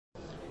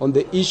on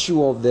the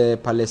issue of the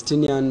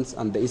Palestinians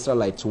and the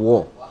Israelites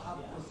war.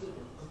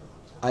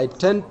 I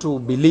tend to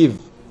believe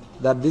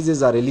that this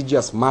is a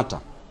religious matter.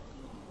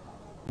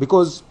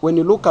 Because when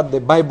you look at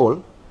the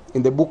Bible,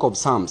 in the book of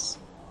Psalms,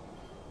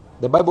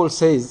 the Bible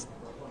says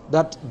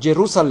that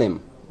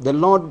Jerusalem, the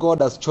Lord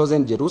God has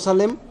chosen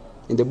Jerusalem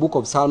in the book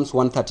of Psalms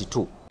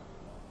 132.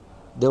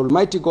 The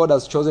Almighty God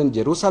has chosen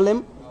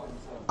Jerusalem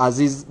as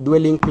his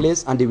dwelling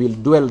place, and he will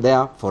dwell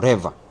there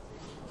forever.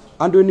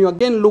 And when you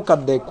again look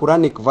at the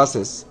Quranic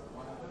verses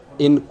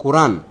in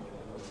Quran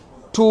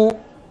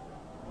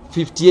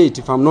 2:58,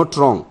 if I'm not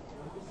wrong,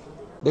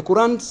 the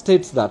Quran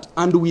states that,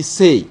 and we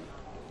say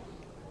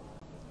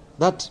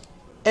that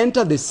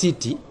enter the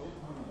city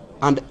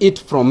and eat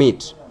from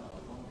it,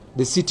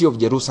 the city of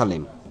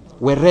Jerusalem,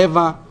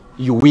 wherever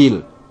you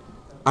will.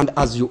 And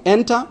as you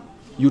enter,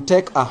 you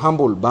take a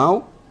humble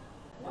bow,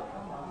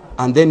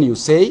 and then you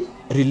say,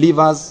 relieve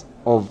us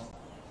of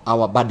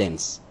our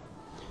burdens.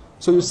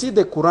 So you see,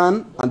 the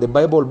Quran and the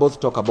Bible both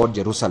talk about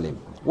Jerusalem.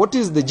 What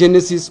is the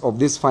genesis of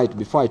this fight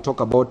before I talk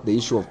about the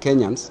issue of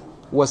Kenyans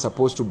who are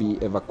supposed to be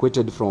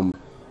evacuated from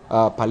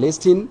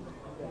Palestine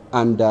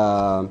and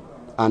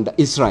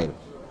Israel?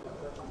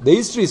 The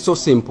history is so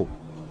simple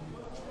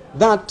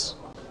that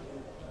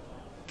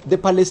the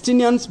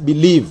Palestinians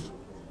believe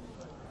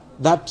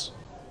that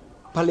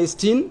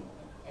Palestine,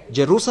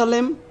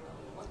 Jerusalem,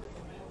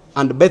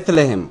 and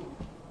Bethlehem,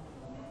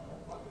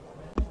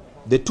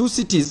 the two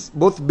cities,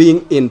 both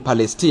being in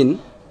Palestine,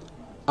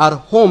 are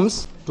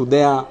homes to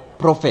their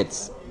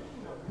prophets.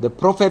 The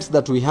prophets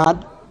that we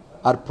had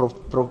are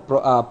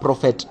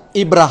Prophet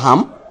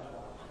Abraham,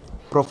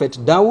 Prophet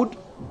Daud,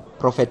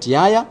 Prophet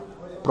Yahya,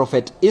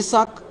 Prophet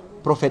Isaac,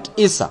 Prophet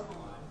Isa,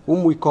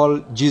 whom we call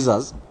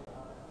Jesus,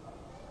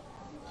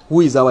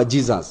 who is our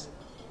Jesus.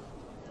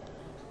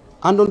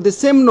 And on the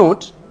same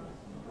note,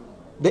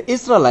 the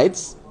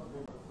Israelites,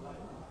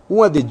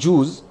 who are the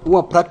Jews, who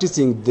are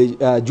practicing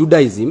the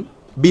Judaism,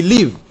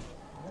 believe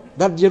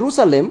that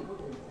Jerusalem,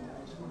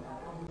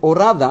 or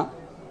rather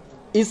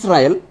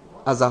Israel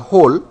as a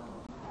whole,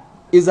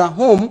 is a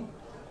home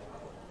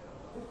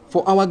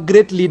for our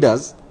great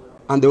leaders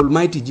and the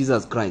Almighty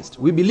Jesus Christ.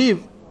 We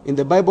believe in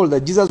the Bible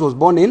that Jesus was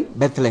born in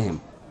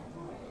Bethlehem,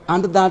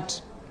 and that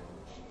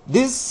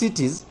these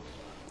cities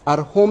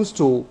are homes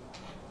to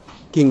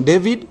King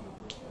David,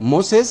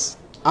 Moses,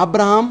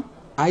 Abraham,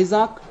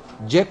 Isaac,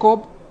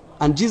 Jacob,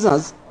 and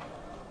Jesus,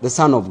 the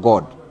Son of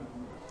God.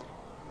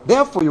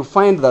 Therefore, you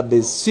find that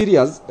there's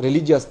serious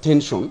religious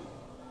tension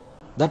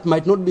that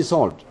might not be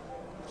solved.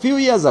 Few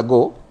years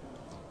ago,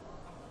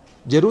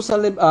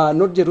 Jerusalem,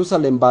 not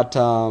Jerusalem, but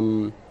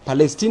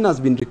Palestine has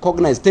been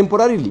recognized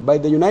temporarily by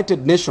the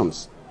United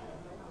Nations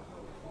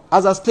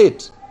as a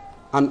state,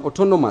 an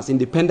autonomous,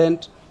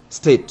 independent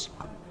state,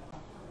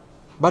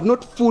 but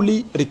not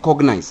fully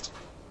recognized.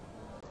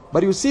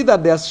 But you see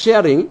that they are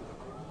sharing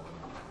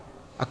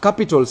a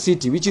capital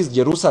city, which is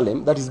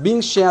Jerusalem, that is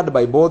being shared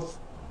by both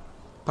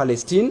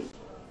Palestine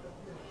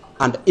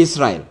and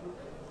Israel.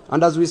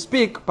 And as we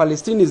speak,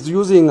 Palestine is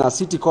using a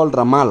city called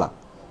Ramallah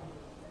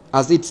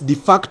as its de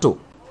facto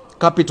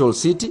capital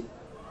city,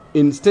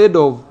 instead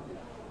of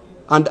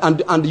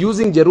and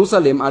using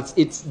Jerusalem as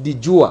its de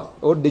jure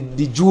or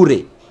de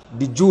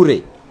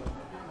jure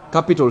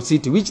capital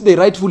city, which they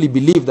rightfully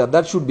believe that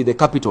that should be the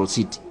capital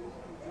city.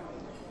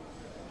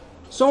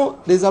 So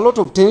there's a lot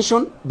of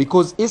tension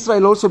because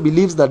Israel also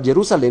believes that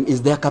Jerusalem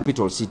is their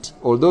capital city,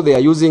 although they are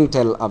using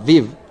Tel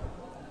Aviv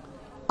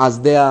as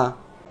their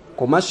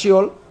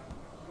commercial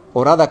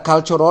or rather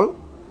cultural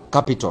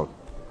capital.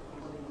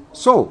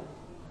 So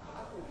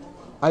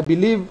I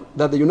believe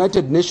that the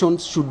United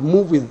Nations should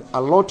move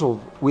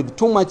with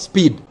too much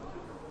speed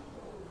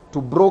to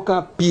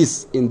broker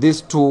peace in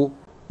these two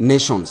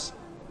nations.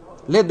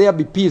 Let there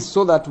be peace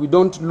so that we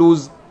don't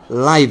lose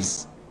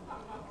lives.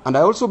 And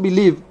I also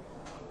believe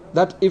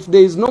that if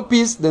there is no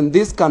peace, then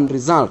this can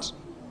result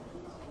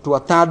to a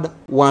third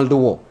world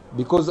war.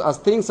 Because as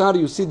things are,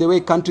 you see the way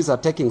countries are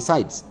taking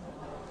sides.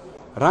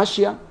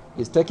 Russia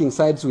is taking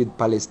sides with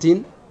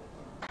Palestine,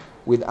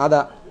 with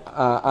other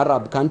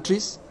Arab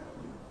countries,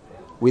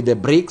 with the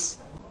BRICS,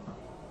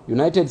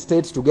 United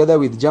States together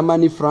with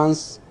Germany,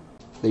 France,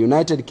 the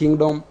United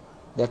Kingdom.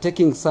 They are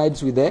taking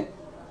sides with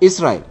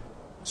Israel.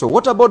 So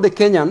what about the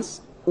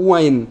Kenyans who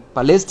are in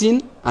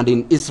Palestine and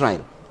in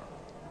Israel?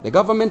 The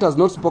government has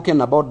not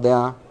spoken about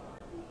their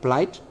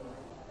plight,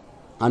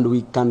 and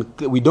we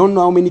don't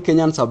know how many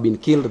Kenyans have been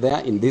killed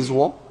there in this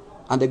war,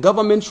 and the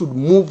government should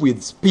move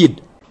with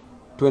speed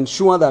to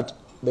ensure that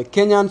the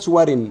Kenyans who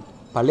are in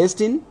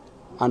Palestine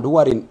and who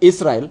are in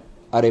Israel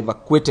are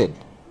evacuated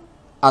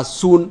as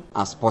soon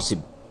as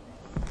possible.